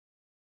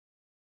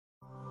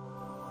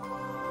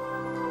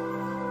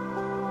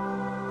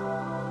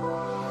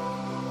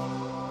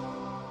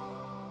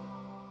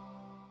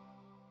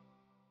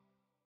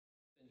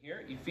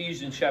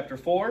Ephesians chapter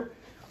 4,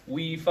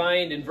 we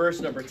find in verse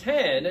number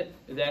 10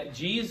 that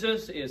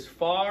Jesus is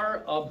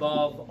far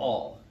above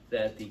all,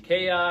 that the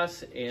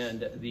chaos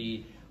and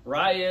the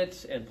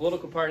riots and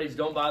political parties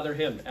don't bother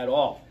him at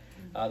all.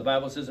 The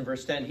Bible says in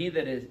verse 10, he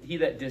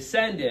that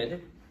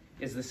descended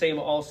is the same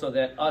also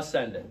that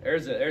ascended.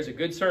 There's a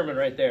good sermon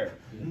right there.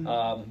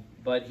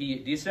 But he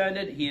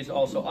descended, he is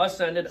also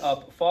ascended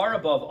up far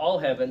above all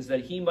heavens that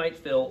he might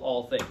fill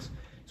all things.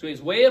 So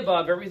he's way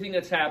above everything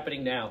that's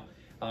happening now.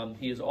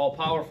 He is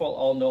all-powerful,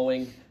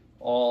 all-knowing,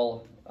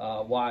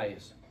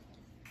 all-wise.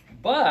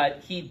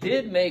 But he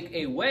did make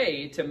a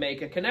way to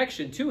make a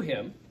connection to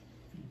him.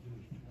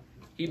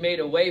 He made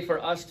a way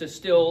for us to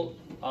still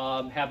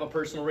have a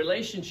personal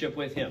relationship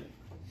with him.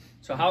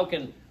 So how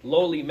can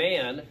lowly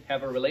man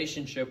have a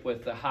relationship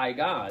with the high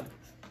God?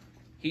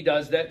 He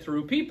does that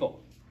through people.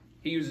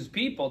 He uses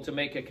people to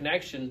make a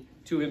connection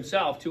to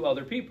himself, to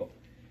other people.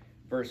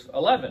 Verse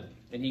 11,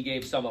 and he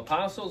gave some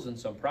apostles and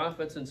some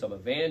prophets and some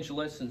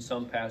evangelists and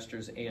some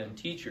pastors and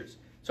teachers.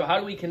 So how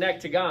do we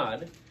connect to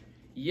God?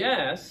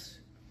 Yes,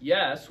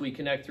 we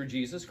connect through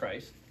Jesus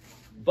Christ,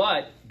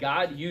 but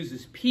God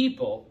uses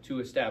people to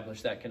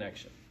establish that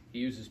connection. He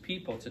uses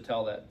people to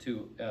tell that,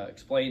 to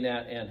explain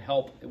that and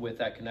help with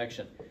that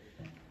connection.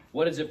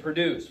 What does it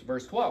produce?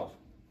 Verse 12,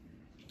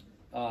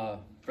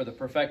 for the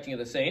perfecting of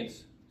the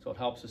saints, so it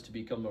helps us to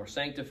become more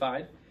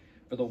sanctified,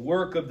 for the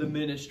work of the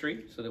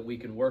ministry, so that we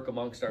can work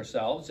amongst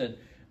ourselves and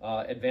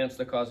advance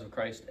the cause of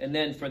Christ, and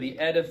then for the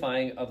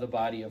edifying of the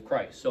body of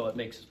Christ. So it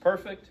makes us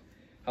perfect,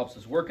 helps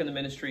us work in the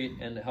ministry,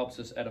 and helps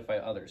us edify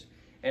others.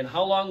 And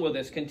how long will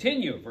this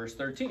continue? Verse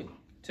 13,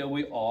 till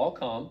we all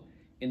come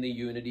in the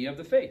unity of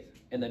the faith,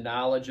 in the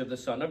knowledge of the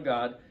Son of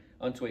God,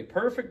 unto a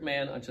perfect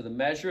man, unto the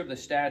measure of the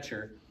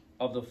stature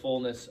of the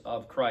fullness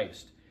of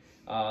Christ.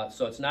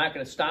 So it's not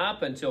going to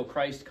stop until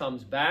Christ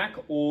comes back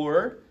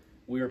or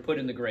we are put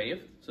in the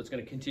grave. So it's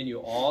going to continue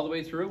all the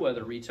way through,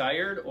 whether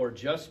retired or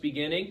just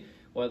beginning,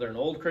 whether an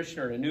old Christian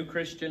or a new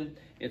Christian.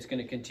 It's going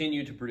to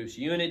continue to produce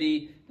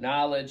unity,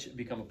 knowledge,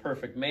 become a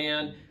perfect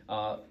man,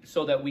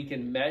 so that we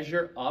can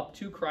measure up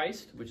to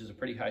Christ, which is a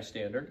pretty high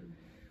standard.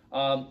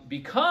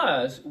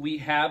 Because we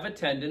have a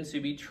tendency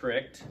to be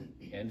tricked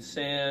and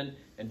sin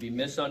and be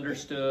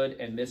misunderstood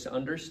and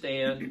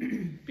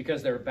misunderstand,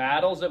 because there are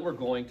battles that we're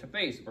going to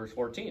face. Verse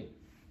 14,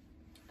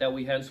 that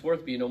we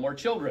henceforth be no more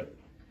children.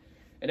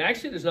 And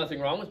actually there's nothing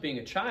wrong with being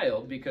a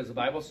child, because the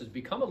Bible says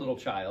become a little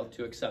child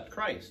to accept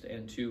Christ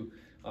and to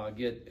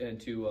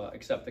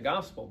accept the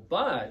gospel.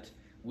 But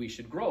we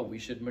should grow, we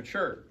should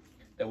mature,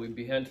 that we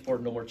be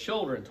henceforth no more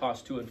children,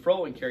 tossed to and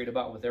fro and carried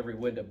about with every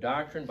wind of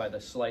doctrine by the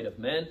sleight of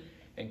men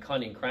and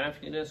cunning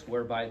craftiness,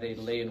 whereby they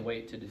lay in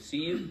wait to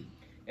deceive.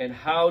 And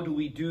how do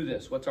we do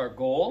this? What's our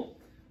goal?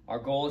 Our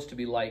goal is to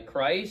be like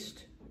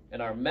Christ,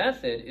 and our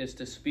method is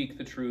to speak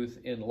the truth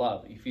in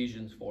love.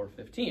 Ephesians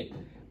 4:15.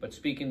 But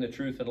speaking the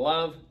truth in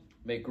love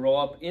may grow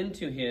up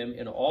into him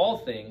in all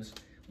things,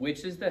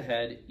 which is the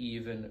head,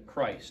 even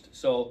Christ.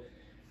 So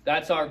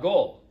that's our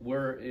goal.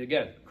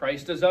 Again,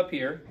 Christ is up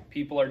here,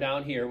 people are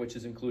down here, which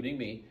is including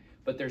me,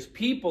 but there's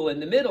people in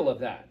the middle of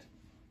that.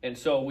 And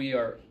so we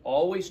are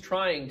always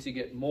trying to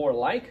get more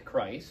like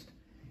Christ.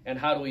 And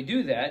how do we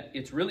do that?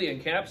 It's really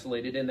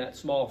encapsulated in that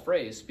small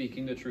phrase,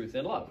 speaking the truth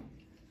in love.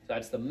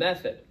 That's the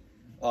method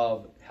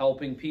of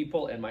helping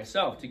people and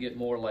myself to get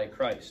more like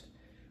Christ.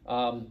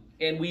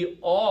 And we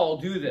all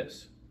do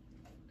this.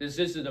 This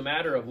isn't a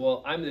matter of,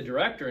 well, I'm the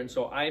director, and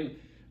so I'm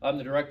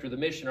the director of the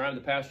mission, or I'm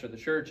the pastor of the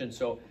church, and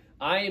so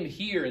I am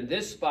here in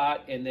this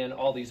spot, and then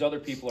all these other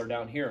people are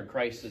down here, and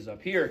Christ is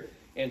up here.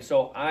 And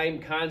so I'm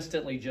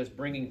constantly just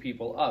bringing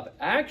people up.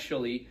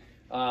 Actually,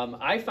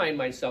 I find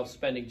myself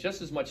spending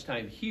just as much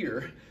time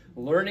here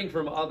learning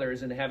from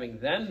others and having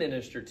them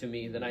minister to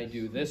me than I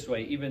do this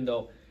way, even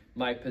though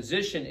my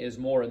position is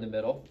more in the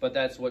middle. But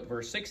that's what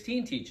verse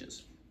 16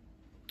 teaches.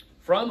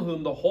 From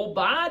whom the whole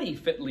body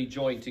fitly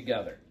joined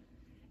together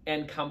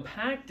and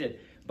compacted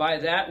by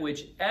that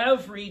which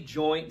every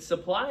joint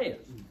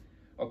supplieth,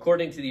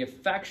 according to the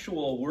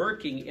effectual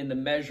working in the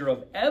measure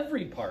of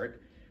every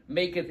part,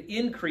 maketh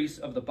increase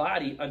of the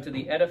body unto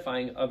the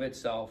edifying of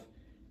itself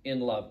in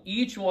love.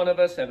 Each one of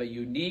us have a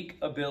unique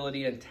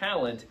ability and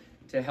talent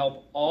to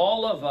help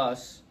all of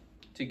us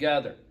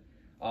together.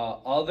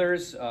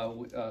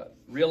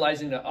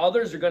 Realizing that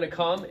others are going to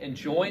come and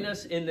join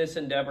us in this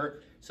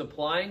endeavor,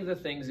 supplying the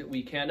things that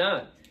we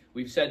cannot.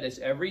 We've said this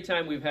every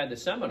time we've had the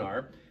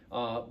seminar,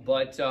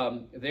 but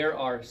there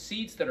are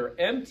seats that are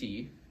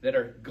empty that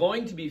are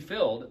going to be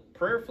filled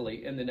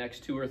prayerfully in the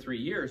next 2 or 3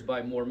 years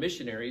by more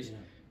missionaries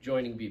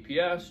joining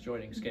BPS,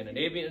 joining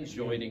Scandinavians,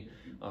 joining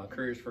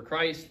Couriers for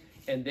Christ,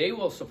 and they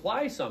will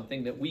supply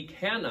something that we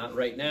cannot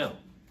right now.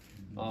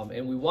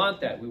 And we want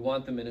that. We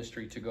want the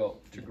ministry to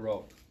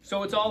grow.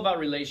 So it's all about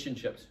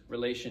relationships.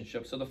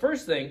 So the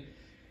first thing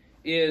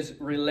is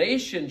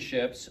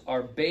relationships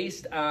are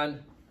based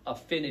on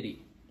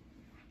affinity.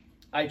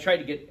 I try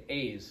to get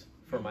A's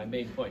for my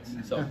main points.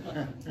 So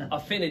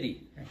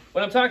affinity.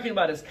 What I'm talking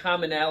about is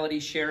commonality,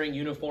 sharing,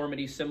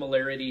 uniformity,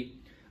 similarity,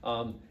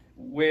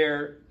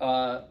 where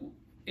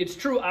it's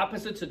true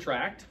opposites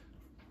attract,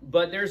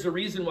 but there's a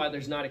reason why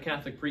there's not a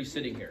Catholic priest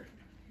sitting here.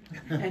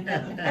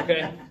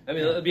 Okay? I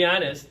mean, let's be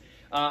honest.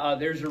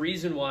 There's a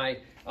reason why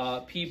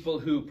people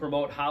who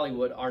promote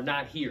Hollywood are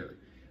not here.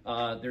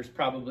 There's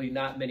probably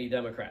not many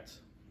Democrats.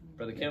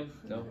 Brother Kim?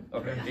 No?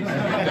 Okay.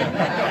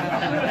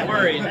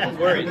 Worried.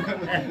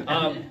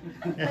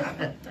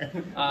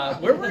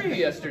 Where were you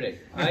yesterday?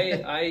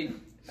 I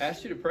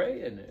asked you to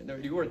pray,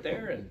 and you weren't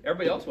there, and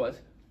everybody else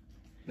was.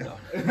 No.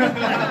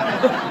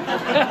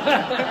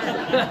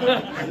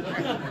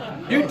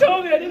 You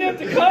told me I didn't have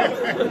to come.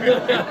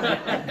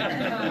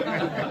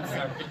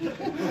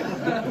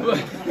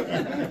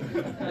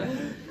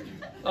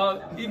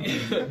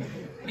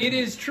 It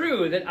is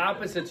true that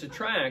opposites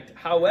attract.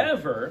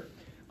 However,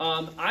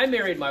 I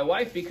married my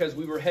wife because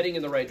we were heading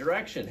in the right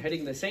direction,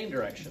 heading in the same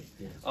direction.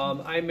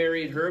 I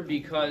married her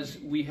because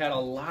we had a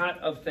lot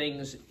of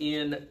things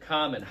in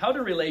common. How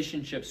do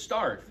relationships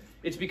start?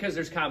 It's because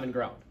there's common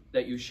ground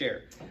that you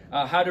share.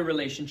 How do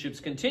relationships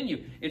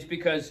continue? It's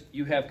because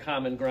you have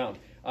common ground.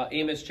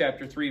 Amos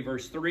chapter 3,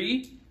 verse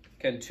 3,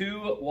 can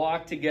two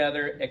walk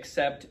together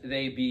except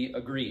they be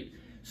agreed?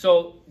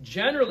 So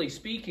generally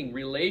speaking,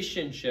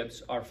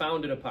 relationships are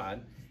founded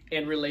upon,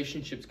 and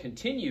relationships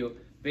continue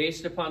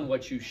based upon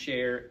what you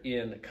share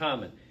in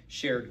common.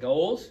 Shared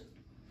goals,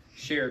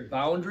 shared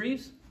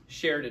boundaries,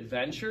 shared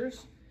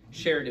adventures,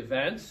 shared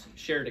events,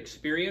 shared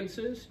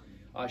experiences,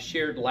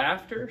 shared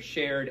laughter,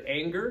 shared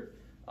anger,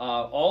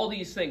 all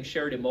these things,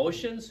 shared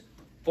emotions.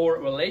 For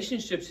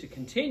relationships to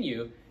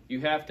continue, you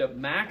have to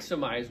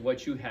maximize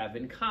what you have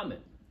in common,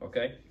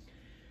 okay?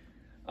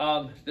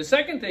 The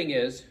second thing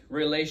is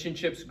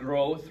relationships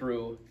grow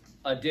through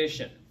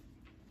addition.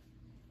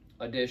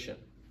 Addition.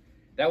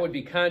 That would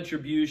be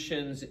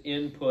contributions,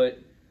 input,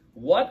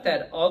 what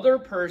that other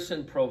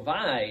person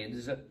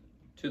provides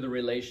to the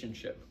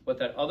relationship. What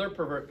that other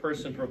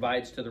person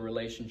provides to the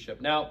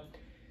relationship. Now,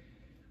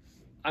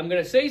 I'm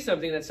going to say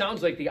something that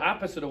sounds like the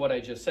opposite of what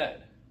I just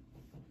said.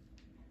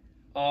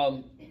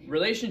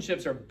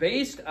 Relationships are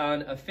based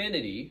on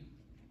affinity,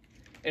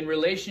 and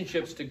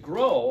relationships to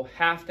grow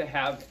have to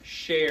have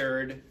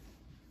shared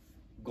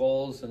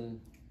goals and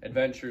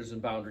adventures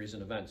and boundaries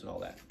and events and all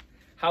that.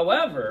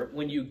 However,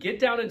 when you get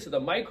down into the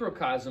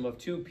microcosm of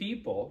two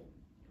people,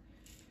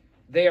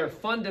 they are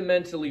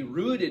fundamentally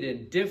rooted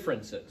in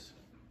differences,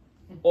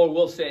 or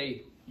we'll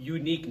say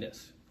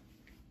uniqueness.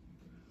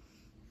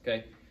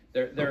 Okay?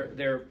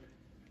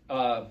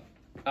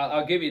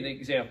 I'll give you the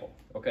example,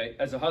 okay?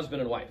 As a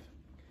husband and wife.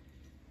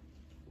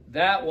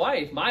 That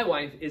wife, my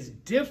wife, is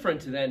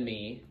different than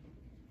me,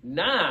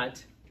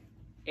 not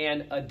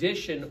an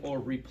addition or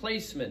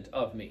replacement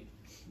of me.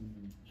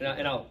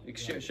 And I'll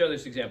show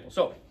this example.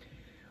 So,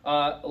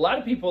 a lot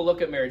of people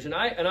look at marriage, and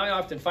I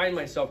often find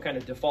myself kind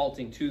of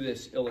defaulting to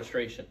this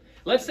illustration.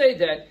 Let's say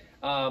that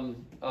I've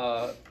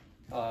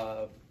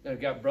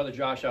got Brother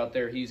Josh out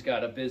there. He's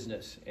got a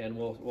business, and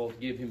we'll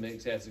give him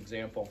as an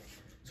example.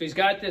 So he's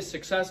got this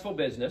successful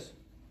business,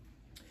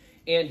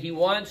 and he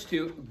wants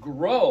to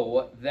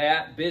grow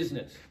that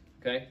business,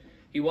 okay?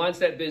 He wants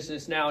that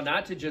business now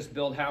not to just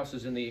build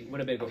houses in the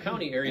Winnebago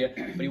County area,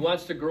 but he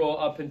wants to grow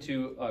up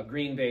into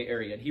Green Bay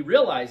area. And he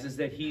realizes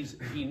that he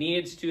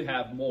needs to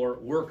have more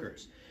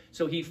workers.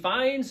 So he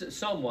finds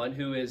someone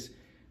who is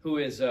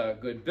a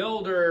good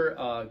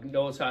builder,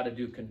 knows how to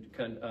do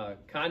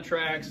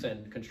contracts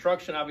and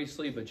construction,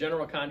 obviously, but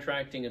general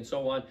contracting and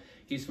so on.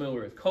 He's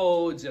familiar with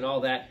codes and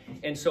all that.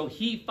 And so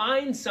he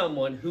finds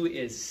someone who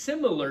is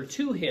similar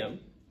to him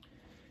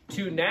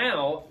to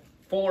now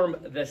form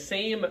the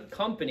same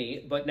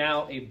company, but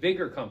now a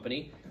bigger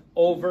company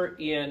over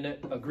in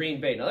Green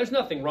Bay. Now, there's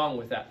nothing wrong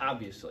with that,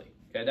 obviously.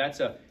 Okay, that's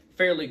a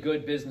fairly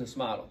good business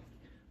model.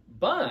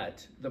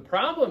 But the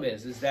problem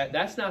is that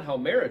that's not how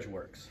marriage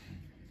works.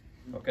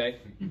 Okay?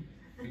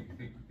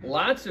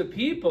 Lots of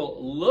people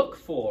look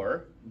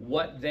for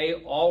what they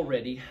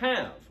already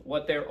have,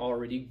 what they're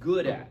already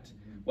good at,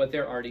 what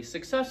they're already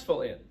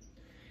successful in.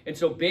 And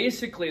so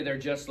basically they're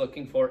just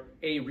looking for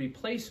a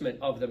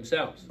replacement of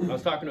themselves. I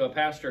was talking to a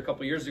pastor a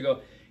couple years ago,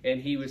 and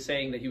he was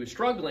saying that he was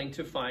struggling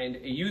to find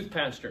a youth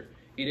pastor.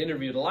 He'd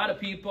interviewed a lot of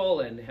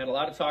people and had a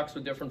lot of talks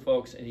with different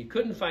folks, and he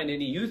couldn't find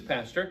any youth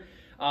pastor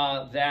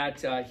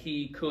that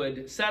he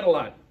could settle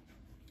on.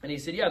 And he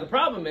said, yeah, the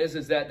problem is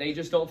that they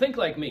just don't think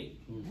like me.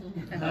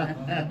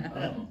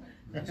 I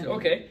said,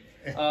 okay.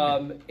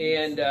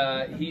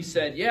 He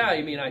said, yeah,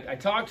 I mean, I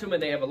talked to them,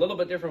 and they have a little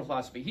bit different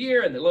philosophy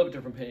here, and a little bit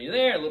different opinion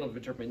there, a little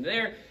bit different opinion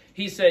there.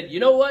 He said, you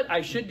know what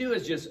I should do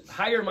is just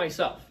hire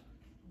myself.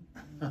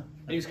 And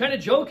he was kind of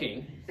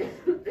joking,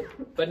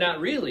 but not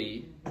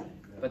really.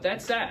 But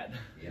that's sad.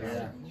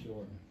 Yeah,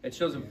 sure. It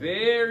shows a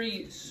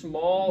very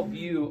small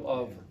view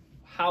of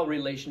how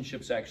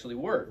relationships actually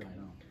work.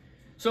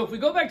 So if we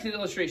go back to the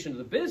illustration of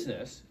the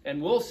business,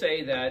 and we'll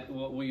say that,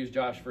 we'll use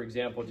Josh for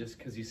example, just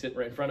because he's sitting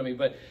right in front of me,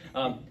 but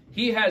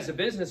he has a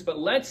business, but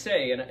let's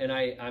say, and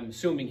I'm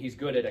assuming he's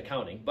good at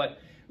accounting, but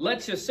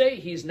let's just say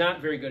he's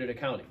not very good at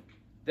accounting.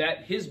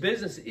 That his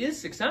business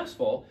is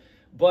successful,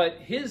 But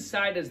his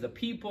side is the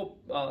people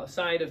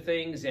side of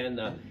things and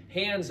the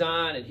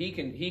hands-on, and he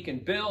can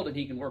build and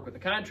he can work with the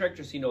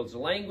contractors. He knows the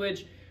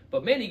language.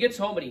 But man, he gets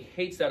home and he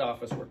hates that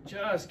office work.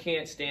 Just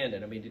can't stand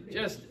it. I mean,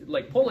 just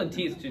like pulling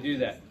teeth to do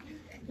that.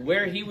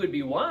 Where he would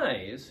be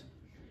wise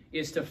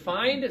is to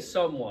find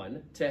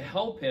someone to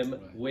help him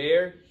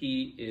where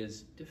he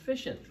is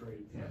deficient,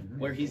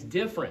 where he's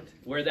different,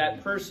 where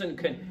that person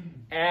can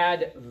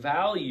add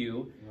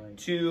value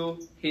to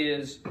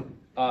his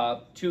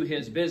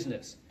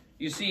business.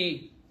 You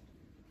see,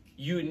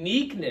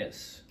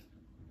 uniqueness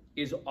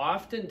is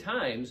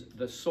oftentimes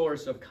the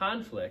source of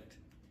conflict,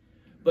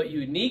 but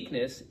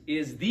uniqueness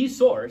is the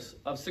source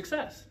of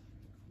success.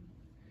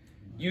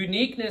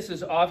 Uniqueness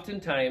is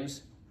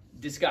oftentimes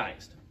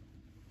disguised.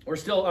 We're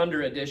still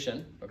under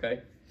addition,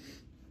 okay?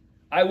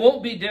 I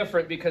won't be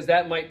different because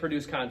that might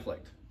produce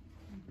conflict.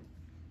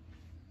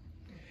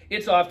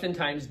 It's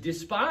oftentimes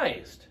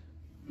despised.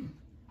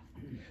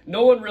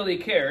 No one really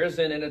cares,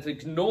 and it's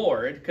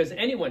ignored because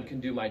anyone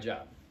can do my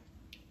job.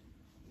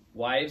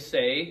 Wives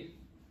say,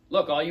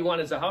 look, all you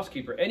want is a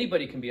housekeeper.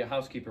 Anybody can be a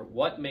housekeeper.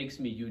 What makes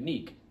me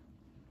unique?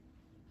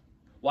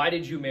 Why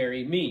did you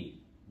marry me?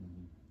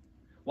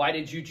 Why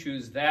did you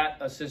choose that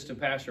assistant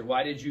pastor?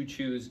 Why did you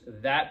choose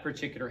that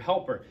particular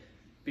helper?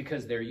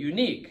 Because they're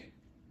unique.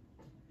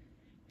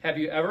 Have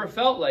you ever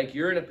felt like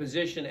you're in a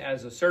position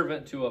as a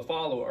servant to a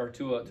follower or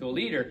to a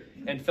leader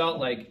and felt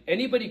like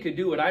anybody could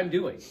do what I'm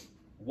doing?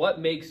 What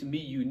makes me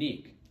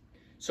unique?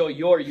 So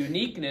your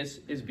uniqueness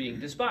is being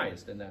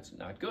despised, and that's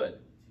not good.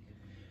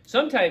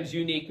 Sometimes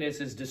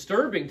uniqueness is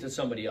disturbing to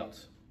somebody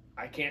else.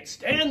 I can't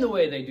stand the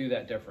way they do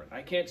that different.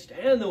 I can't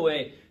stand the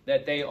way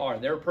that they are.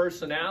 Their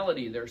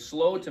personality, they're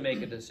slow to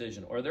make a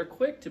decision, or they're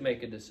quick to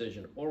make a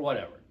decision, or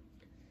whatever.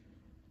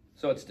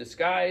 So it's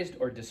disguised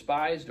or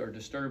despised or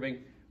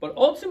disturbing. But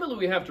ultimately,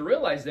 we have to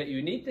realize that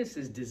uniqueness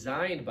is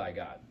designed by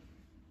God.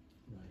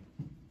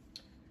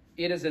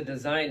 It is a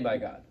design by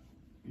God.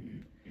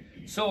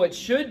 So it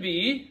should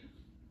be,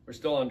 we're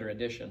still under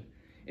addition,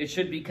 it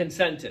should be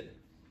consented.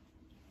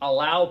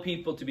 Allow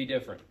people to be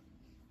different.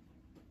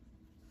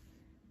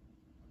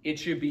 It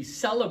should be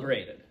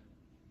celebrated.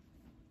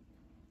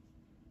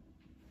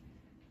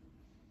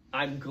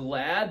 I'm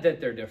glad that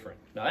they're different.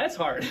 Now that's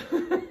hard.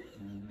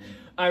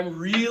 I'm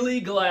really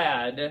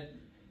glad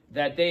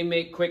that they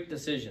make quick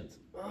decisions.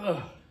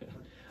 Ugh.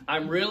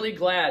 I'm really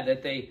glad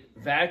that they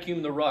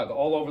vacuum the rug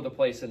all over the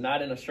place and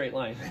not in a straight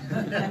line.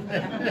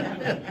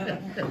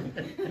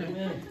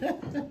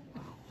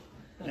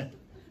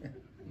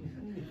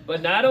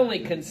 But not only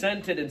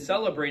consented and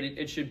celebrated,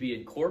 it should be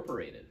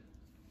incorporated.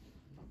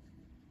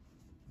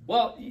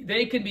 Well,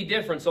 they can be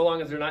different so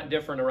long as they're not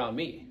different around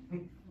me.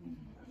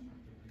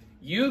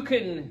 You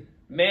can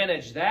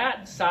manage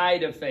that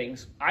side of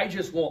things. I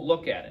just won't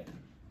look at it.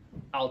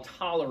 I'll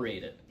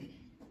tolerate it.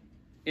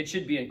 It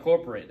should be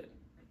incorporated.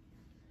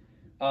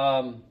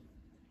 I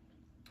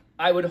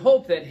would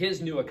hope that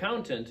his new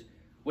accountant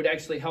would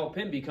actually help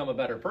him become a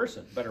better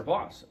person, better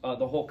boss.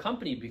 The whole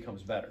company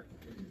becomes better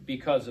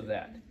because of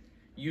that.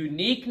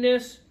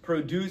 Uniqueness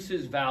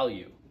produces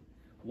value.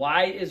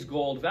 Why is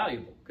gold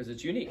valuable? Because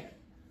it's unique.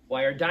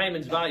 Why are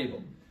diamonds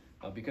valuable?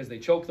 Because they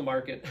choke the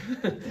market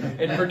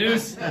and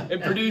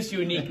produce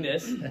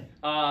uniqueness.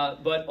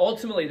 But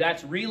ultimately,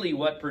 that's really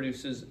what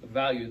produces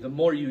value. The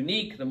more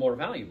unique, the more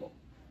valuable.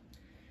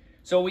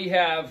 So we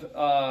have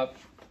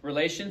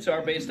relations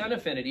are based on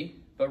affinity,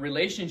 but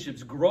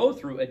relationships grow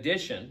through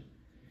addition.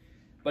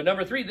 But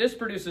number 3, this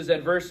produces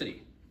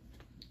adversity.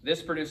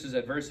 This produces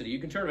adversity. You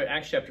can turn to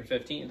Acts chapter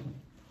 15.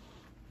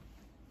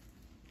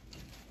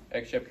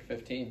 Acts chapter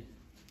 15.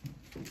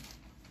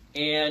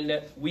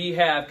 And we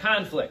have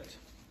conflict.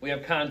 We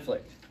have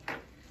conflict.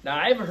 Now,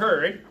 I've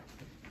heard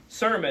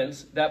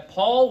sermons that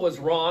Paul was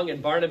wrong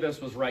and Barnabas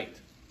was right.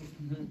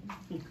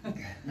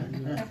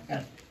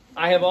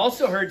 I have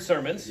also heard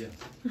sermons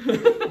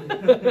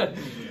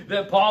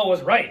that Paul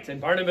was right and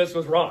Barnabas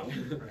was wrong.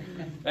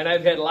 And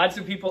I've had lots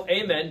of people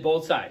amen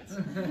both sides.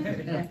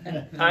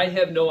 I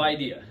have no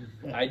idea.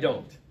 I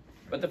don't.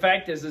 But the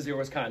fact is there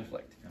was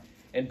conflict.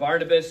 And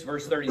Barnabas,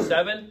 verse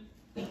 37,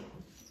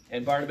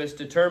 and Barnabas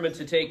determined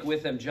to take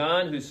with them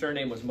John, whose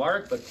surname was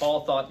Mark, but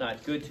Paul thought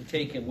not good to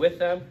take him with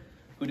them,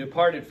 who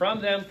departed from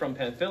them from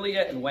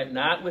Pamphylia and went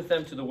not with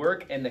them to the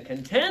work. And the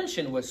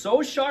contention was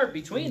so sharp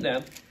between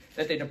them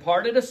that they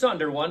departed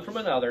asunder one from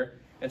another.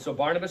 And so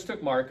Barnabas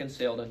took Mark and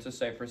sailed into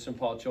Cyprus, and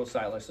Paul chose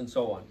Silas, and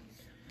so on.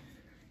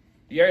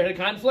 You ever had a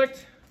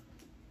conflict?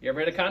 You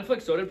ever had a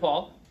conflict? So did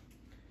Paul.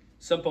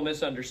 Simple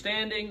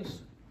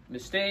misunderstandings,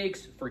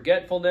 mistakes,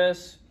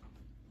 forgetfulness.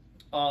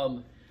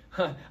 I'll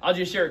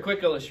just share a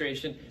quick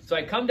illustration. So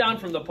I come down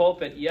from the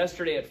pulpit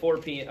yesterday at 4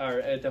 p.m. or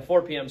at the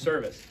 4 p.m.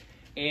 service,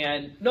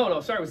 and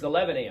it was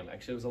 11 a.m.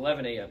 Actually, it was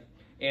 11 a.m.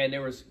 And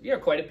there was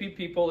quite a few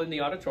people in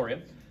the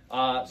auditorium.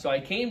 So I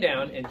came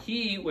down, and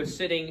he was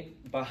sitting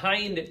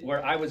behind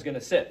where I was going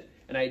to sit,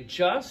 and I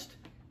just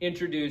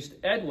introduced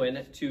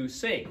Edwin to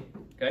sing.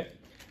 Okay,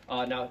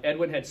 now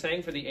Edwin had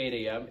sang for the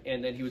 8 a.m.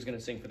 and then he was going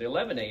to sing for the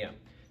 11 a.m.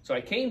 So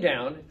I came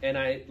down and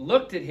I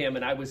looked at him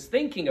and I was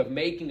thinking of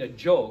making a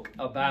joke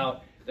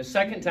about the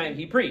second time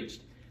he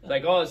preached.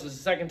 Like, oh, this is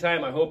the second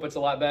time. I hope it's a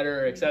lot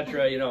better,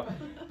 etc. You know.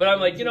 But I'm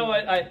like, you know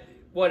what?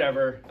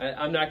 Whatever.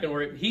 I'm not going to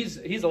worry. He's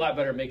a lot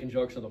better at making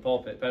jokes in the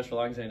pulpit. Pastor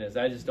Longstein is.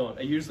 I just don't.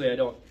 I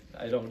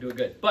don't do it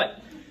good.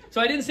 But so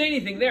I didn't say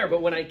anything there.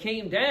 But when I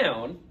came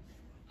down,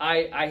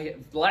 the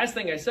last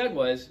thing I said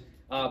was,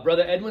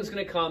 Brother Edwin's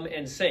going to come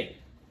and sing.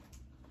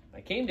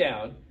 I came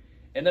down,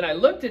 and then I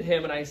looked at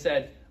him and I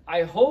said,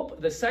 I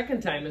hope the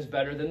second time is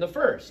better than the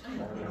first.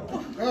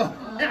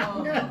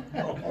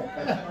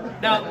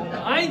 Now,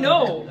 I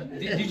know,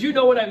 did you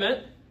know what I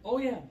meant? Oh,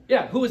 yeah.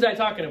 Yeah, who was I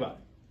talking about?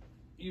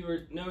 You were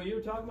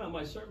talking about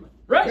my sermon.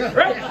 Right.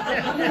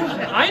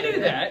 I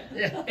knew that,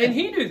 and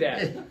he knew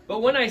that.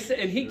 But when I said,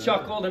 and he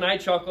chuckled, and I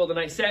chuckled, and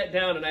I sat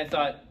down, and I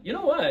thought, you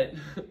know what?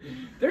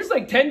 There's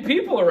like 10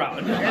 people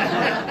around.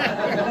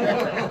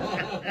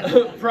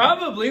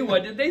 Probably,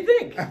 what did they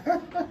think?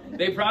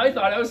 They probably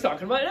thought I was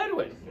talking about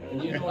Edwin.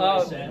 And you know what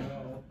I said?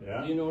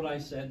 Yeah. You know what I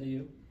said to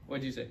you?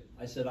 What'd you say?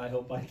 I said, I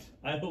hope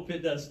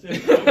it does too. I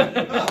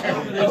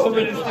hope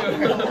it is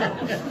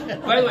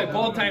too. By the way,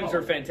 both times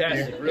are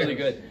fantastic, really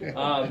good.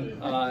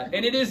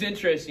 And it is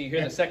interesting. You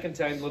hear the second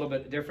time, a little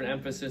bit different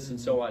emphasis and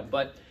so on.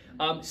 But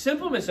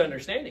simple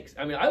misunderstandings.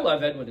 I mean, I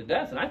love Edwin to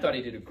death, and I thought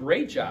he did a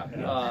great job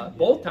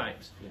both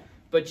times.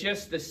 But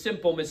just the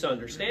simple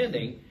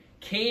misunderstanding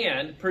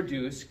can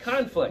produce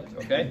conflict,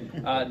 okay?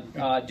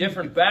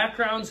 Different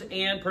backgrounds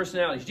and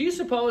personalities. Do you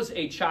suppose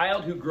a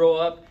child who grew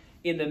up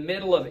in the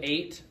middle of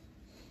 8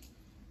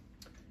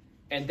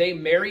 and they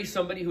marry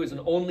somebody who is an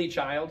only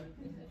child,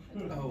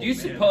 do you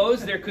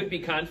suppose there could be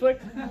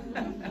conflict?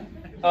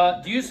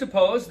 Do you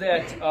suppose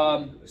that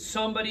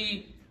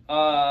somebody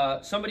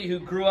who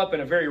grew up in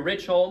a very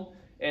rich home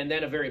and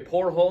then a very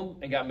poor home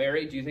and got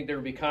married, do you think there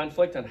would be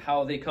conflict on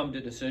how they come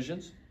to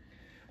decisions?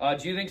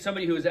 Do you think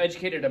somebody who is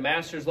educated at a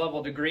master's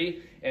level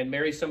degree and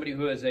marries somebody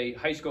who is a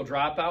high school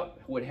dropout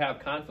would have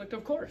conflict?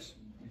 Of course.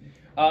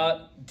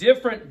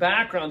 Different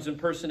backgrounds and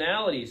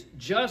personalities,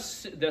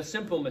 just the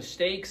simple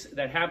mistakes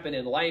that happen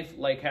in life,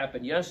 like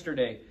happened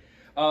yesterday.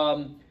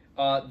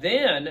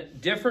 Then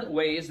different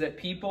ways that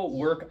people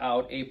work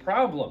out a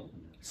problem.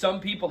 Some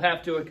people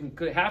have to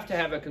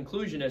have a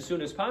conclusion as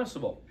soon as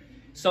possible.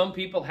 Some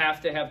people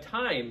have to have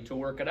time to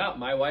work it out.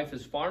 My wife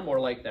is far more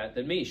like that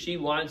than me. She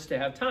wants to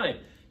have time.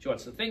 She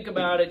wants to think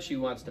about it. She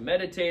wants to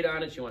meditate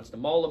on it. She wants to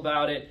mull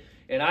about it.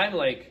 And I'm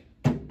like,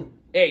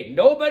 hey,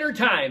 no better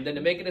time than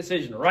to make a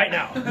decision right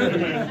now.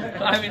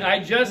 I mean, I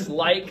just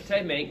like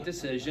to make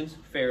decisions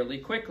fairly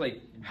quickly.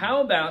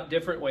 How about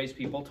different ways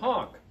people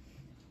talk?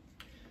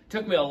 It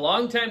took me a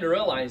long time to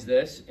realize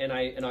this, and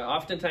I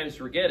oftentimes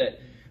forget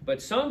it.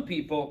 But some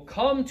people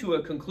come to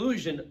a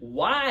conclusion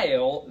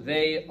while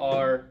they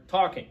are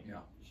talking. Yeah,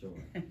 sure.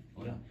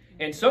 Yeah.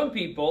 And some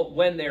people,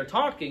 when they're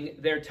talking,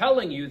 they're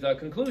telling you the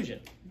conclusion.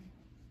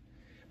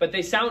 But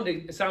they sound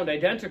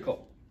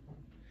identical.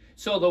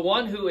 So the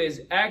one who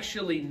is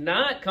actually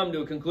not come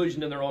to a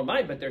conclusion in their own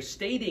mind, but they're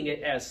stating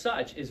it as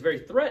such, is very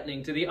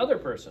threatening to the other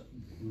person.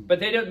 But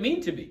they don't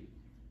mean to be.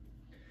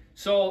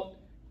 So,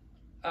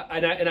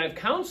 and I've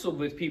counseled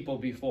with people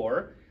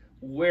before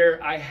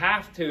where I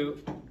have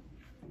to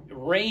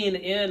rein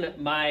in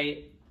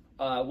my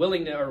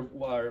willingness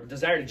or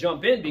desire to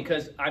jump in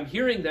because I'm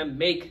hearing them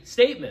make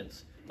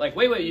statements. Like,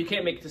 wait, you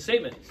can't make the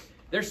statement.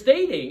 They're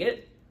stating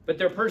it, but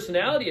their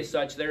personality is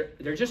such,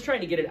 they're just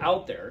trying to get it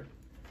out there.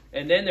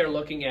 And then they're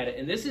looking at it.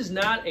 And this is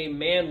not a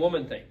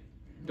man-woman thing.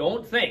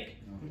 Don't think.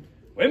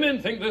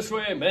 Women think this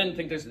way, men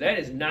think this way. That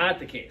is not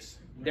the case.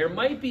 There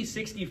might be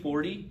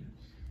 60-40,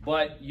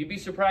 but you'd be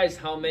surprised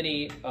how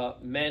many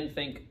men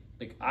think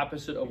the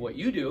opposite of what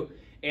you do.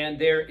 And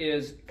there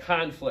is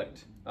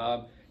conflict.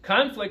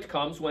 Conflict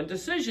comes when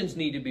decisions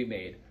need to be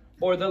made,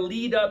 or the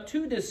lead up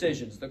to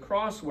decisions, the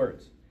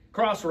crossroads,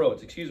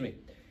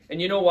 And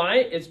you know why?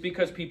 It's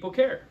because people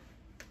care.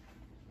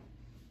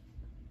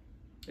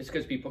 It's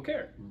because people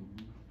care.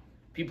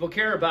 People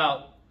care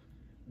about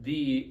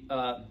the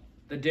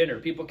dinner.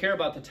 People care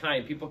about the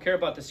time. People care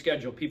about the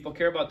schedule. People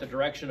care about the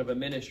direction of a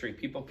ministry.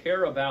 People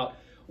care about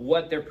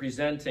what they're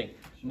presenting.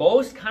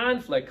 Most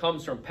conflict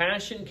comes from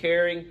passion,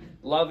 caring,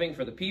 loving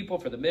for the people,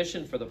 for the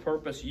mission, for the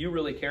purpose. You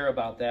really care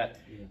about that.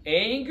 Yeah.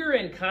 Anger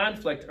and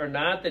conflict are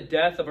not the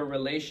death of a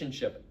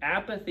relationship.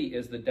 Apathy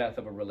is the death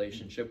of a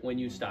relationship when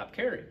you stop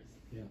caring.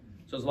 Yeah.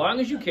 So as long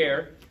as you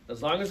care,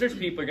 as long as there's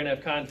people, you're going to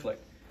have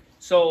conflict.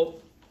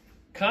 So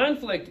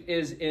conflict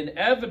is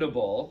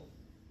inevitable,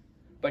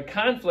 but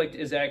conflict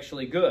is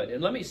actually good.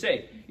 And let me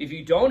say, if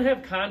you don't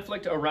have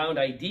conflict around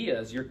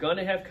ideas, you're going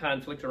to have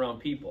conflict around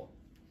people.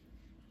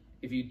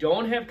 If you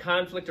don't have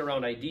conflict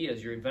around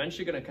ideas, you're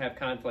eventually going to have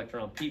conflict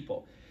around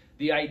people.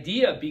 The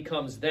idea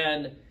becomes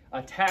then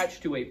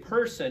attached to a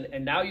person,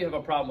 and now you have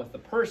a problem with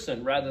the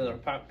person rather than a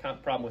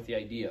problem with the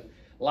idea.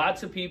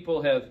 Lots of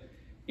people have,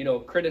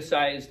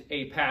 criticized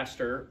a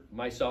pastor,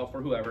 myself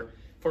or whoever,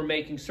 for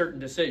making certain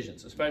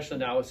decisions, especially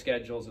now with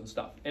schedules and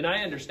stuff. And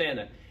I understand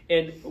that.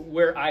 And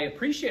where I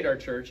appreciate our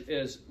church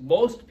is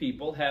most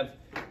people have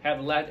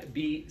have let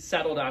be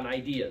settled on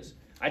ideas.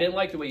 I didn't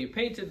like the way you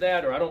painted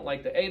that, or I don't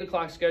like the 8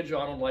 o'clock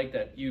schedule. I don't like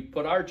that you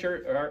put our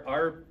church,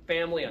 our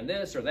family on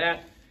this or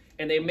that.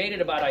 And they made it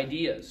about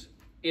ideas.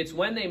 It's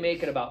when they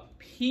make it about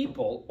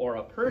people or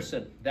a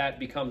person that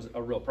becomes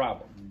a real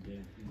problem.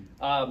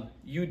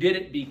 You did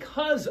it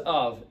because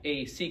of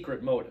a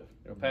secret motive.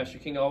 Pastor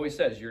King always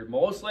says you're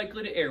most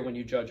likely to err when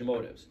you judge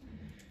motives.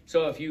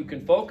 So if you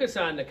can focus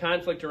on the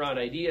conflict around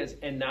ideas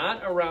and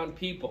not around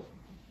people,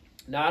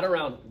 not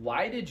around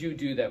why did you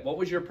do that? What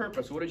was your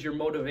purpose? What is your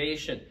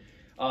motivation?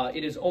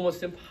 It is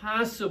almost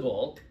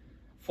impossible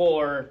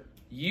for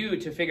you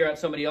to figure out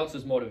somebody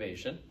else's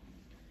motivation.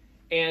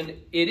 And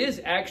it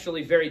is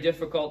actually very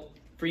difficult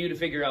for you to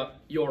figure out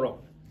your own.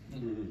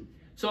 Mm-hmm.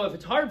 So if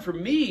it's hard for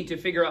me to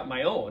figure out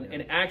my own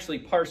and actually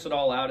parse it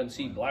all out and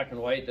see black and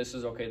white, this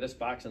is okay, this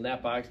box and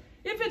that box,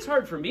 if it's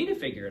hard for me to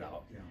figure it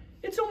out,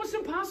 it's almost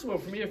impossible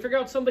for me to figure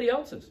out somebody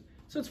else's.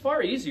 So it's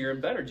far easier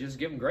and better to just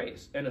give them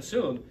grace and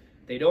assume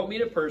they don't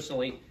mean it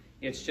personally,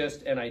 it's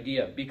just an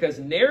idea. Because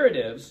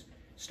narratives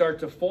start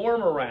to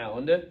form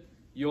around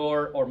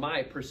your or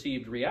my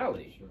perceived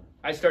reality. Sure.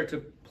 I start to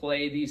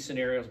play these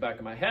scenarios back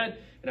in my head,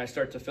 and I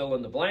start to fill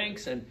in the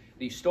blanks, and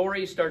these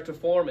stories start to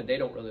form, and they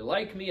don't really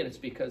like me, and it's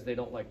because they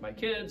don't like my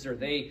kids, or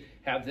they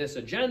have this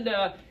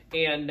agenda,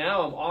 and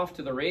now I'm off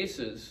to the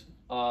races,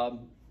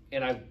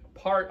 and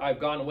I've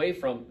gone away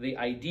from the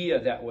idea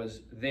that was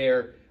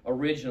there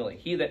originally.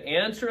 He that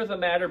answereth a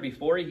matter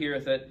before he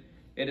heareth it,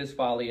 it is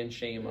folly and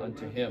shame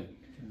unto him.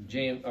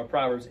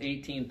 Proverbs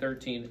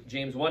 18:13,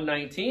 James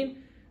 1:19,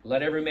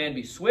 let every man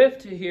be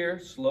swift to hear,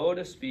 slow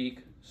to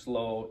speak,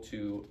 slow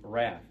to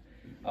wrath.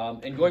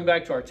 And going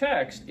back to our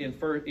text in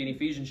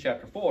Ephesians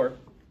chapter 4,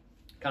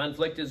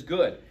 conflict is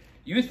good.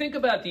 You think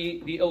about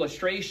the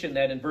illustration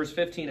that in verse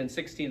 15 and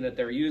 16 that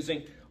they're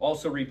using,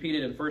 also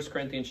repeated in 1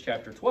 Corinthians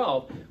chapter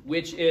 12,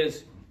 which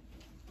is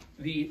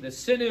the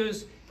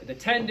sinews, the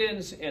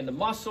tendons, and the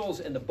muscles,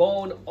 and the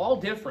bone, all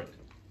different.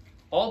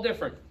 All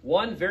different.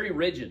 One, very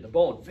rigid. The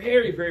bone,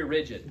 very, very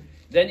rigid.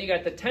 Then you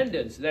got the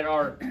tendons that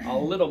are a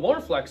little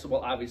more flexible,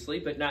 obviously,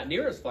 but not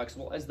near as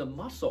flexible as the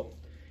muscle.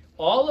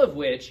 All of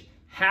which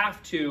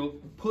have to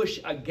push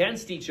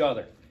against each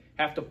other,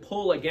 have to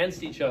pull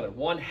against each other.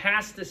 One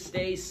has to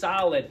stay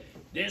solid.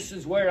 This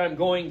is where I'm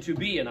going to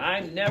be, and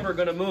I'm never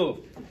going to move.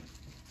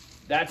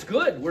 That's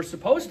good. We're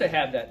supposed to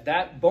have that.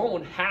 That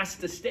bone has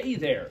to stay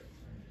there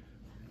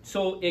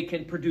so it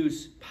can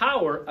produce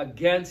power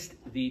against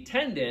the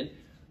tendon,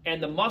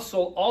 and the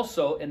muscle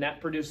also, and that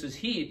produces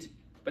heat.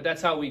 But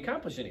that's how we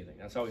accomplish anything.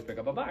 That's how we pick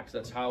up a box.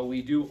 That's how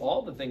we do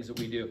all the things that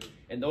we do.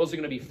 And those are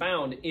going to be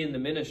found in the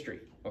ministry.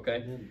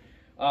 Okay?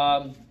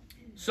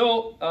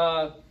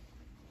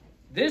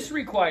 This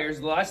requires,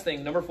 the last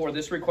thing, number 4,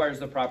 this requires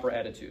the proper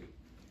attitude.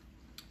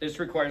 This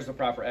requires the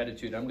proper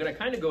attitude. I'm going to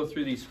kind of go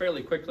through these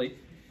fairly quickly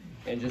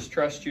and just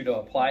trust you to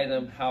apply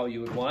them how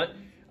you would want.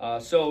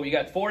 So you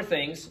got 4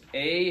 things.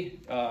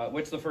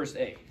 What's the first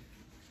A?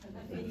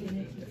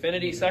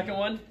 Affinity. Second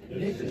one?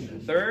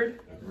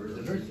 Third?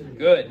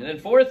 Good. And then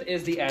 4th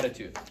is the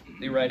attitude,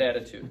 the right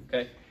attitude.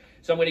 Okay.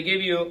 So I'm going to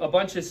give you a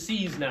bunch of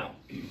C's now.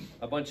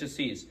 A bunch of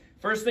C's.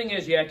 First thing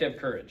is you have to have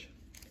courage.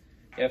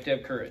 You have to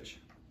have courage.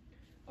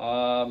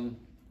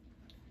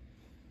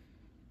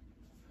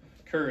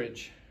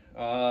 Courage.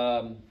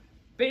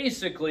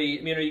 Basically,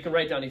 you can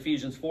write down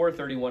Ephesians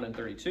 4:31 and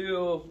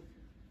 32,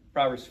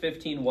 Proverbs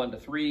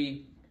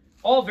 15:1-3.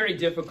 All very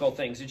difficult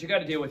things that you got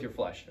to deal with your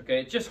flesh. Okay,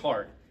 it's just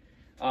hard.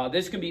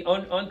 This can be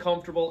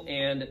uncomfortable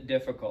and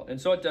difficult,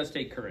 and so it does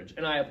take courage.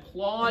 And I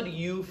applaud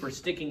you for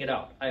sticking it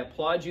out. I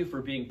applaud you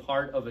for being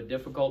part of a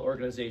difficult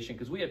organization,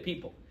 because we have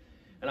people,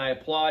 and I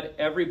applaud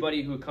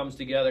everybody who comes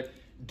together.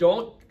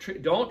 Don't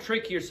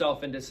trick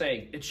yourself into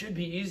saying it should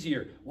be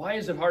easier. Why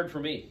is it hard for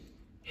me?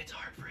 It's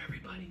hard for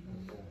everybody,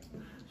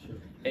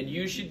 and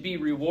you should be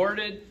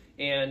rewarded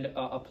and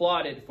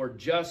applauded for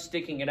just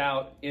sticking it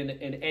out in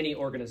any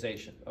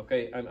organization.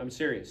 Okay, I'm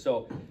serious.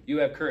 So you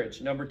have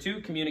courage. Number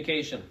 2,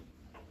 communication.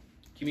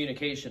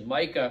 Communication.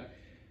 Micah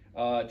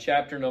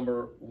chapter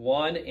number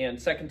 1 and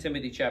 2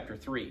 Timothy chapter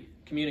 3.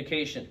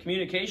 Communication.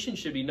 Communication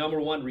should be, number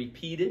 1,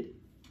 repeated.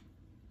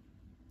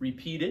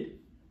 Repeated.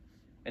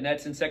 And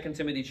that's in 2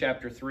 Timothy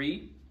chapter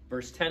 3,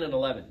 verse 10 and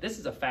 11. This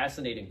is a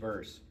fascinating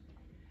verse.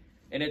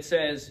 And it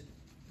says,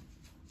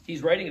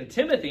 he's writing to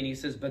Timothy, and he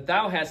says, but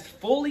thou hast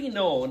fully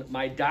known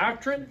my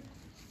doctrine,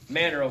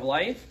 manner of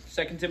life.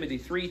 2 Timothy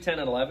 3, 10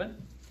 and 11.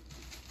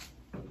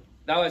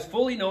 Thou hast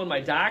fully known my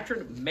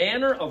doctrine,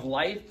 manner of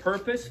life,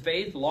 purpose,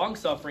 faith,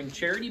 long-suffering,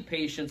 charity,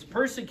 patience,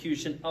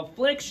 persecution,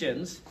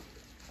 afflictions,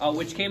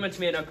 which came unto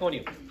me in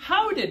Iconium.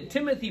 How did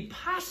Timothy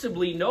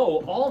possibly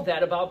know all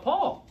that about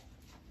Paul?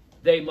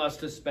 They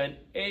must have spent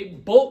a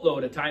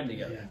boatload of time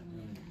together.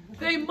 Yeah.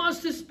 They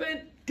must have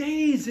spent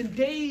days and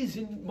days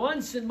and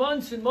months and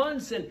months and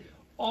months and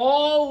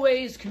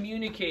always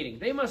communicating.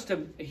 He must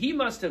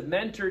have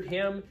mentored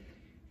him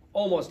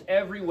almost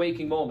every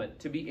waking moment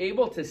to be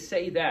able to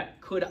say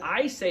that. Could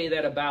I say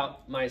that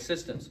about my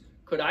assistants?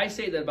 Could I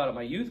say that about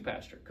my youth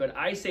pastor? Could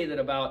I say that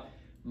about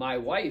my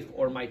wife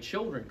or my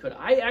children? Could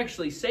I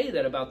actually say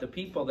that about the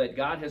people that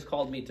God has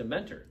called me to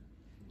mentor?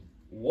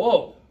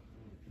 Whoa,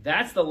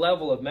 that's the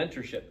level of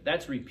mentorship.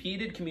 That's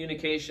repeated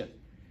communication.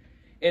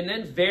 And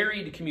then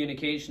varied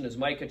communication is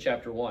Micah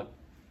chapter 1.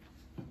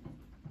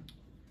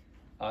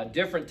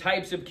 Different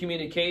types of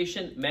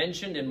communication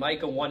mentioned in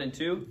Micah 1 and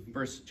 2,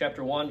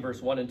 chapter 1,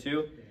 verse 1 and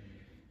 2.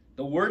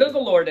 The word of the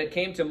Lord that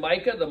came to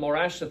Micah the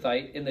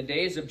Morashathite in the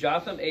days of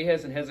Jotham,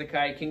 Ahaz, and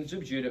Hezekiah, kings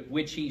of Judah,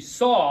 which he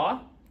saw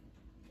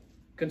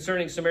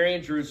concerning Samaria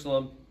and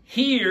Jerusalem.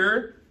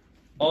 Hear,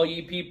 all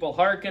ye people,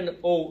 hearken,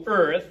 O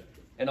earth,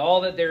 and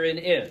all that therein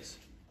is.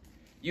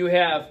 You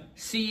have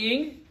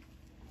seeing,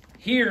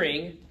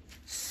 hearing,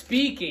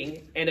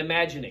 speaking, and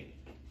imagining.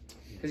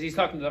 Because he's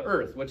talking to the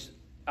earth, which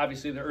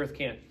obviously the earth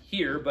can't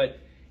hear, but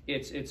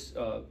it's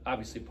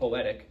obviously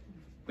poetic.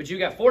 But you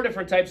got 4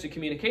 different types of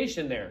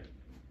communication there.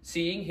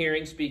 Seeing,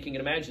 hearing, speaking,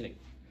 and imagining.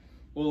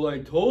 Well, I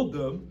told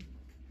them.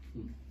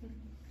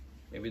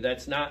 Maybe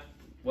that's not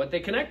what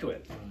they connect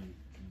with.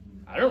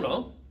 I don't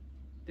know.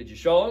 Did you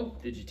show them?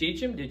 Did you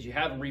teach them? Did you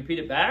have them repeat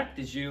it back?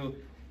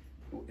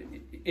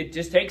 It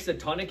just takes a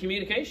ton of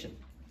communication.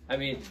 I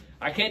mean,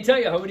 I can't tell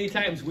you how many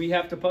times we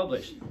have to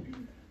publish.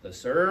 The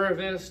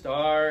service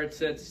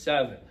starts at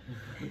 7.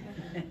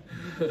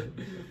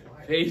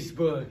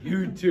 Facebook,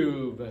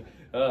 YouTube,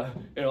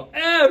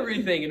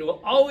 everything. And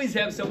we'll always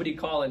have somebody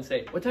call and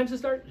say, what time's it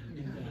start?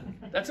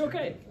 That's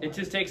okay. It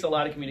just takes a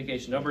lot of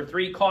communication. Number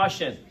 3,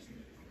 caution.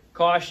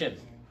 Caution.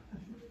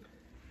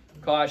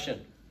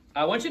 Caution.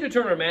 I want you to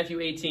turn to Matthew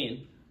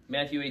 18.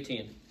 Matthew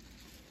 18.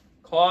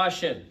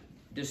 Caution.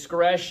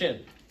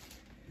 Discretion.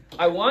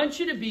 I want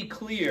you to be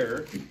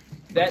clear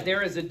that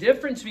there is a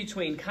difference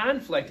between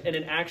conflict and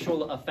an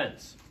actual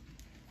offense.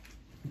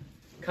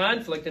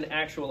 Conflict and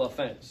actual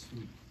offense.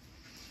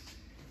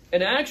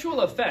 An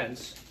actual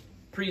offense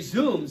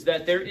presumes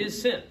that there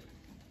is sin.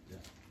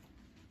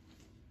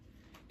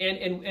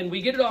 And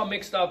we get it all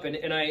mixed up,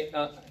 and I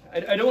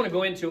don't want to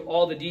go into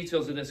all the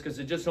details of this because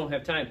I just don't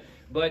have time.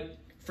 But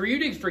for you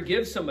to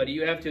forgive somebody,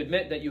 you have to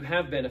admit that you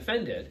have been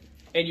offended,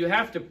 and you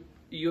have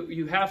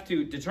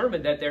to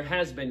determine that there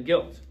has been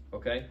guilt.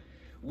 Okay,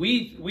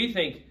 we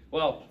think,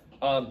 well,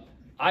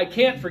 I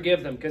can't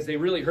forgive them because they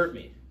really hurt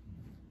me.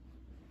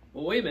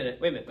 Well, wait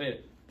a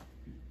minute.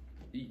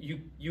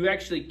 You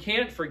actually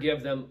can't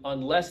forgive them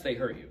unless they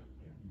hurt you.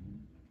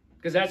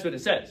 Because that's what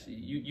it says.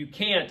 You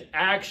can't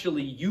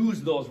actually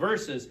use those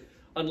verses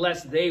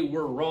unless they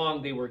were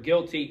wrong, they were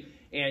guilty,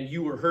 and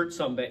you were hurt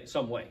some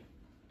way.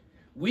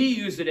 We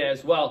use it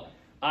as, well,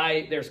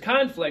 there's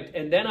conflict,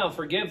 and then I'll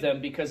forgive them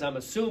because I'm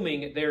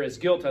assuming there is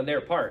guilt on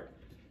their part.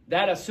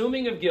 That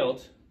assuming of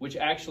guilt, which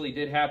actually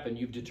did happen,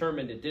 you've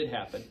determined it did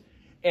happen,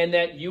 and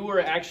that you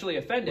were actually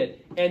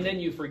offended, and then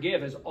you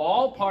forgive, is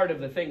all part of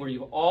the thing where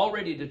you've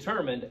already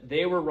determined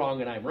they were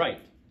wrong and I'm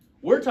right.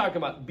 We're talking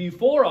about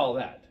before all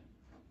that.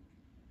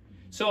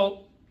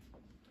 So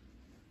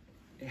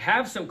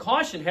have some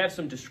caution, have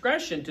some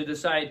discretion to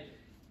decide,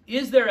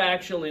 is there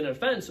actually an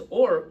offense,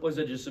 or was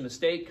it just a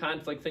mistake,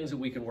 conflict, things that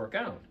we can work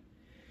out?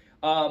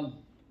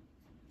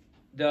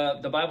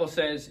 The Bible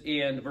says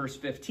in verse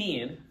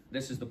 15,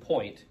 this is the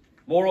point,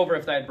 moreover,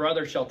 if thy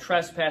brother shall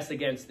trespass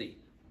against thee.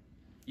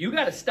 You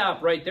got to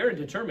stop right there and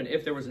determine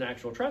if there was an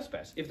actual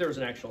trespass, if there was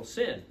an actual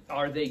sin.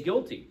 Are they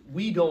guilty?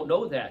 We don't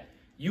know that.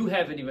 You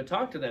haven't even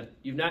talked to them.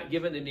 You've not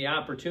given them the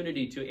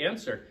opportunity to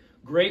answer.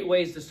 Great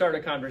ways to start a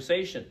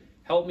conversation.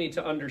 Help me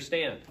to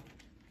understand.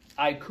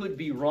 I could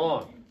be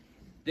wrong.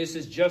 This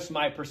is just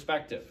my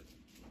perspective.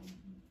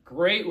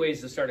 Great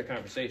ways to start a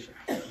conversation.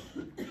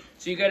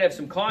 So you got to have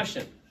some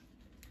caution.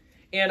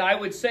 And I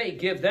would say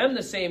give them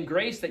the same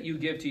grace that you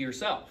give to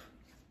yourself.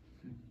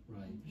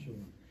 Right, sure.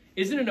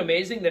 Isn't it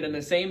amazing that in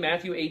the same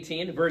Matthew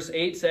 18, verse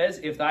 8 says,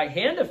 if thy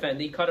hand offend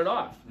thee, cut it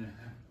off.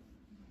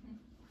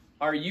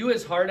 Are you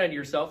as hard on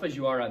yourself as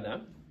you are on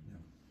them?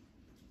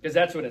 Because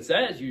that's what it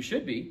says. You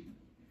should be.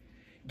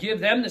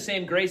 Give them the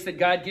same grace that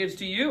God gives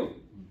to you.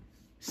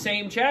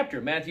 Same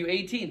chapter, Matthew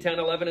 18, 10,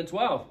 11, and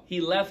 12. He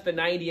left the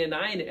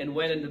 99 and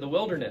went into the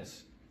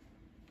wilderness.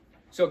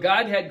 So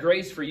God had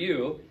grace for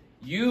you.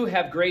 You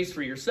have grace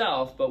for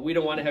yourself, but we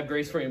don't want to have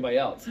grace for anybody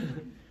else.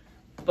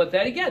 But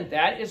then again,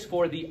 that is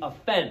for the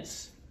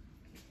offense.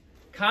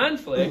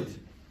 Conflict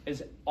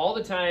is all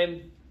the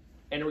time,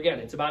 and again,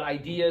 it's about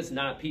ideas,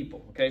 not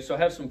people. Okay, so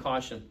have some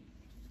caution.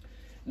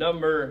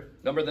 Number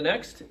the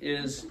next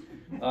is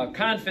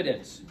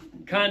confidence.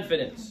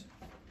 Confidence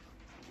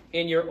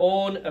in your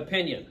own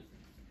opinion.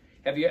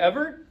 Have you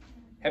ever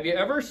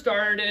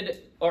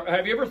started, or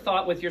have you ever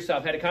thought with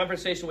yourself, had a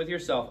conversation with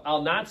yourself,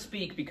 I'll not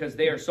speak because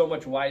they are so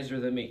much wiser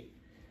than me.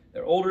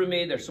 They're older than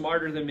me, they're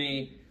smarter than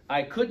me.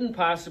 I couldn't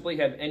possibly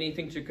have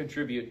anything to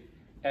contribute,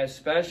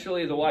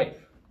 especially the wife.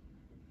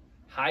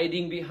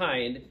 Hiding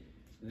behind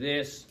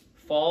this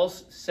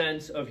false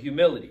sense of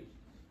humility.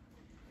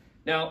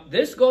 Now,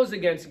 this goes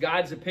against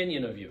God's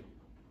opinion of you.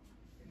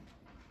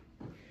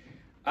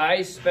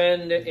 I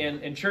spend,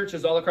 in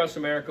churches all across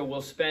America,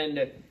 will spend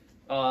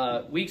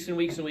weeks and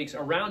weeks and weeks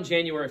around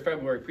January,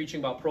 February preaching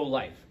about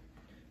pro-life.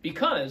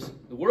 Because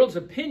the world's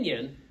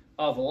opinion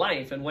of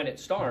life and when it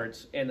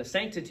starts and the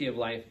sanctity of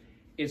life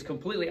is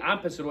completely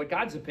opposite of what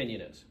God's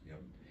opinion is.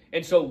 Yep.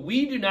 And so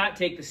we do not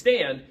take the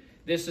stand,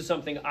 this is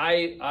something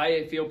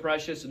I feel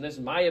precious and this is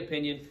my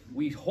opinion.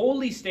 We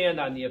wholly stand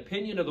on the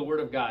opinion of the Word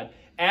of God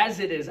as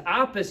it is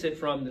opposite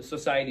from the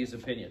society's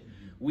opinion.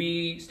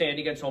 We stand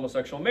against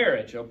homosexual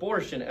marriage,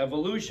 abortion,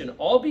 evolution,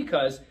 all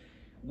because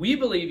we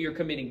believe you're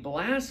committing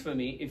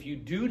blasphemy if you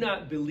do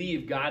not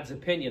believe God's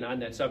opinion on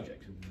that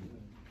subject.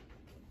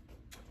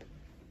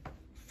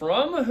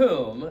 From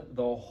whom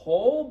the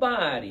whole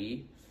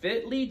body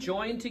fitly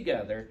joined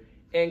together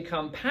and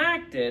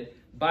compacted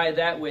by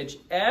that which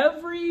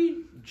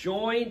every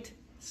joint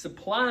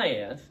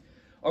supplieth,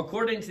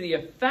 according to the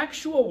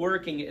effectual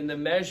working in the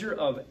measure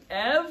of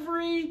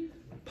every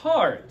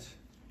part.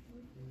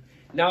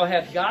 Now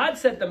hath God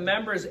set the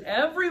members,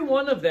 every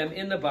one of them,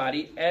 in the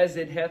body as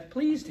it hath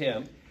pleased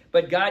him.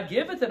 But God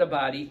giveth it a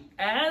body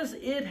as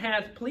it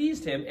hath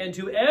pleased him, and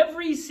to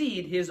every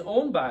seed his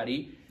own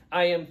body.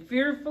 I am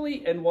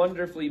fearfully and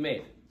wonderfully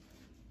made.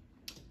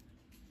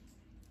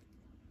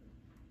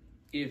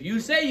 If you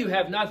say you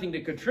have nothing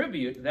to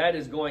contribute, that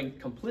is going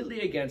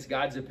completely against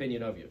God's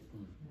opinion of you.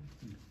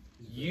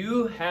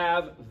 You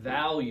have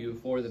value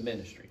for the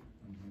ministry.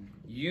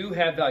 You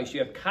have value. So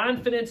you have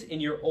confidence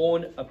in your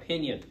own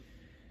opinion.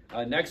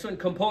 Next one,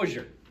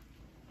 composure.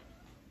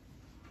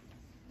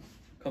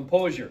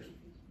 Composure.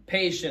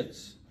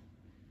 Patience.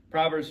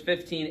 Proverbs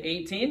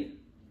 15:18.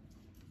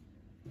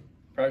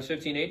 Proverbs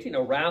 15:18.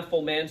 A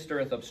wrathful man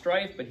stirreth up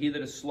strife, but he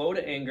that is slow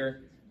to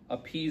anger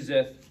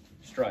appeaseth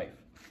strife.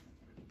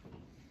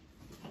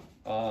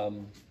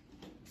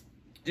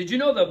 Did you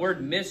know the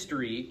word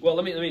mystery? Well,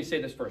 let me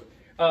say this first.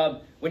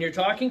 When you're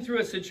talking through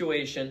a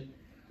situation,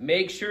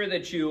 make sure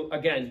that you,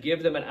 again,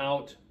 give them an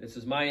out. This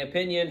is my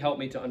opinion. Help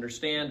me to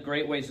understand.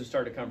 Great ways to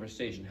start a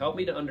conversation. Help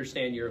me to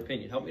understand your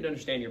opinion. Help me to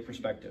understand your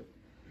perspective.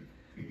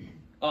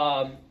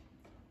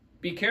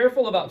 Be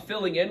careful about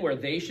filling in where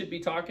they should be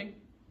talking.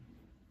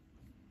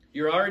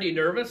 You're already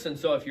nervous, and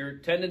so if your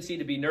tendency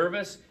to be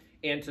nervous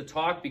and to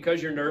talk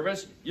because you're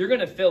nervous, you're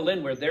going to fill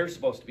in where they're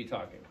supposed to be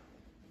talking.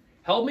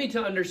 Help me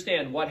to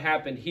understand what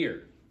happened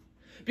here.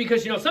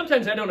 Because,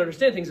 sometimes I don't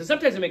understand things, and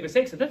sometimes I make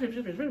mistakes.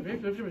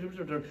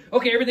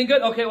 Okay, everything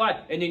good? Okay,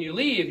 why? And then you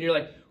leave, and you're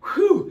like,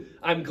 whew,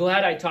 I'm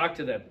glad I talked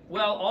to them.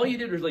 Well, all you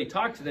did was really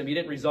talk to them. You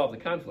didn't resolve the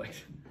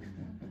conflict.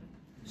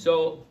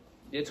 So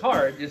it's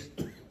hard.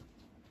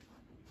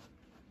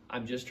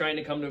 I'm just trying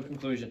to come to a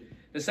conclusion.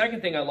 The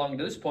second thing along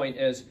to this point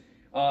is,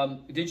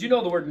 did you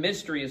know the word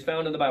mystery is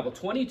found in the Bible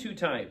 22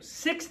 times,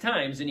 6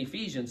 times in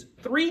Ephesians,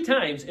 3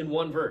 times in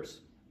one verse?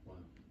 Wow.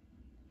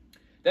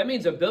 That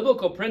means a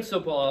biblical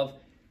principle of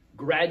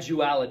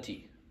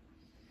graduality.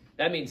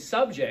 That means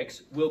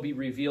subjects will be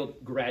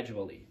revealed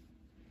gradually.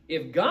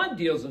 If God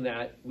deals in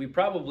that, we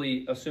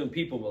probably assume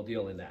people will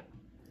deal in that.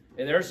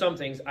 And there are some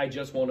things I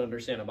just won't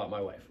understand about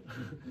my wife.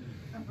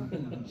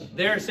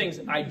 There are things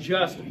I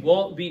just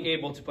won't be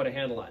able to put a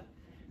handle on.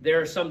 There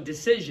are some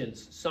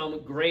decisions,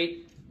 some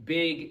great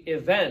big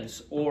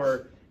events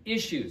or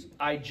issues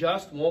I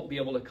just won't be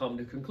able to come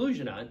to a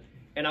conclusion on.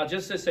 And I'll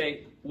just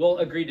say, we'll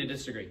agree to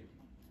disagree.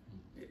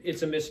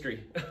 It's a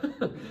mystery.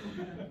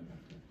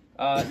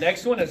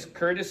 Next one is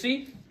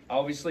courtesy.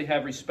 Obviously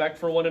have respect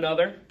for one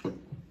another.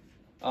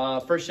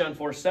 1 John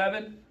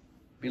 4:7.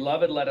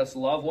 Beloved, let us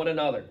love one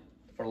another,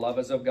 for love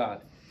is of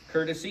God.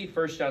 Courtesy,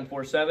 1 John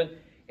 4:7.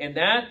 And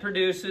that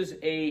produces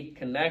a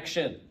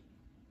connection.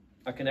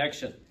 A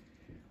connection.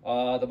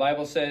 The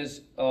Bible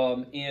says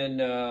in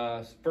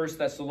 1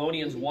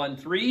 Thessalonians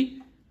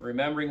 1:3,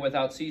 remembering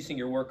without ceasing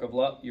your work of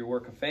love, your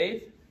work of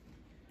faith.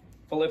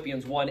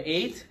 Philippians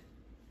 1:8,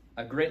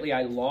 greatly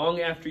I long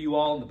after you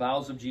all in the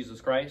bowels of Jesus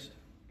Christ.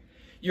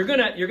 You're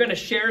gonna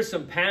share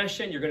some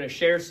passion. You're gonna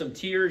share some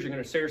tears. You're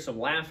gonna share some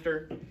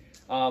laughter.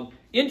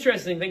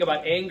 Interesting thing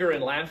about anger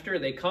and laughter,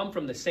 they come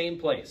from the same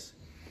place.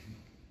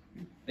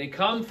 They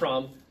come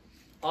from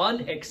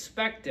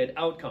unexpected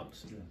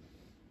outcomes.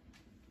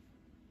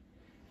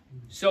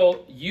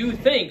 So you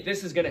think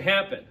this is going to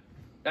happen.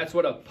 That's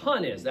what a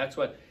pun is. That's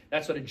what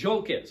a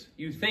joke is.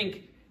 You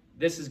think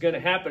this is going to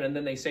happen, and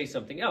then they say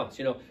something else.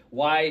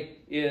 Why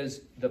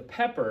is the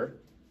pepper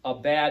a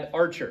bad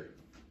archer?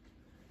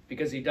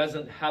 Because he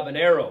doesn't have an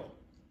arrow.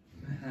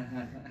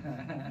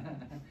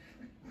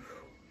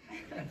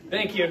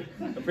 Thank you.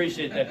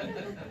 Appreciate that.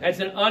 That's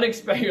an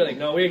unexpected. You're like,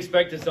 no, we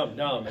expected something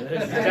dumb. And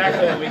that's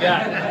exactly what we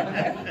got.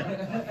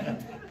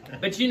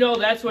 But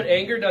that's what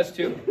anger does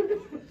too.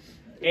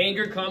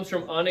 Anger comes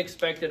from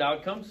unexpected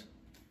outcomes,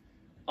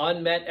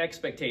 unmet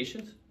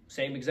expectations,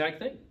 same exact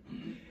thing.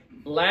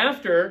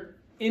 Laughter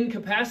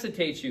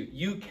incapacitates you.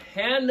 You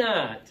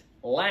cannot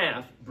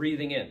laugh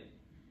breathing in.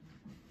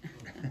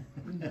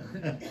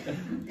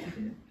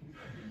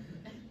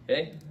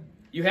 Okay?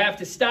 You have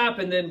to stop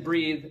and then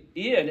breathe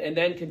in and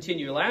then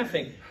continue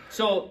laughing.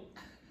 So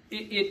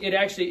it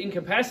actually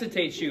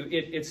incapacitates you.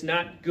 It's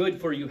not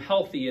good for you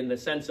healthy in the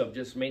sense of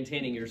just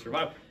maintaining your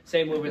survival.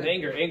 Same way with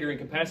anger. Anger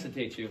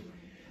incapacitates you.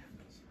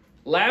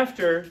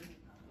 Laughter,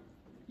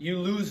 you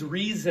lose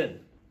reason.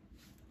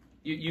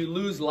 You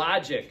lose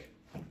logic.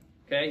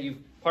 Okay?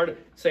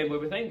 Same way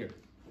with anger.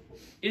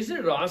 Isn't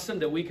it awesome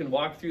that we can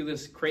walk through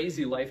this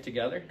crazy life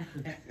together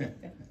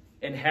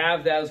and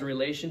have that as a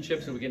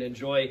relationship so we can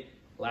enjoy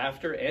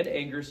laughter and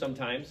anger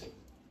sometimes,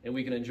 and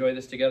we can enjoy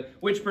this together,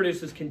 which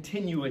produces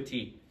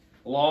continuity,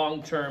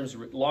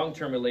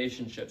 long-term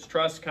relationships,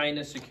 trust,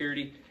 kindness,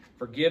 security,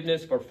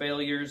 forgiveness for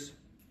failures.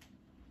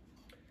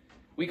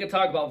 We could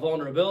talk about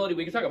vulnerability.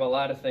 We could talk about a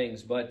lot of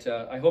things, but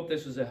I hope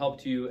this was a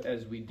help to you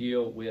as we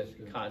deal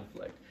with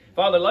conflict.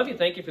 Father, I love you.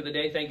 Thank you for the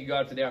day. Thank you,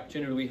 God, for the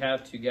opportunity we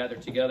have to gather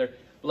together.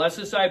 Bless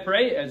us, I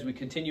pray, as we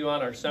continue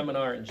on our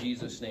seminar in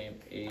Jesus' name.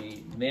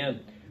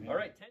 Amen. All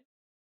right.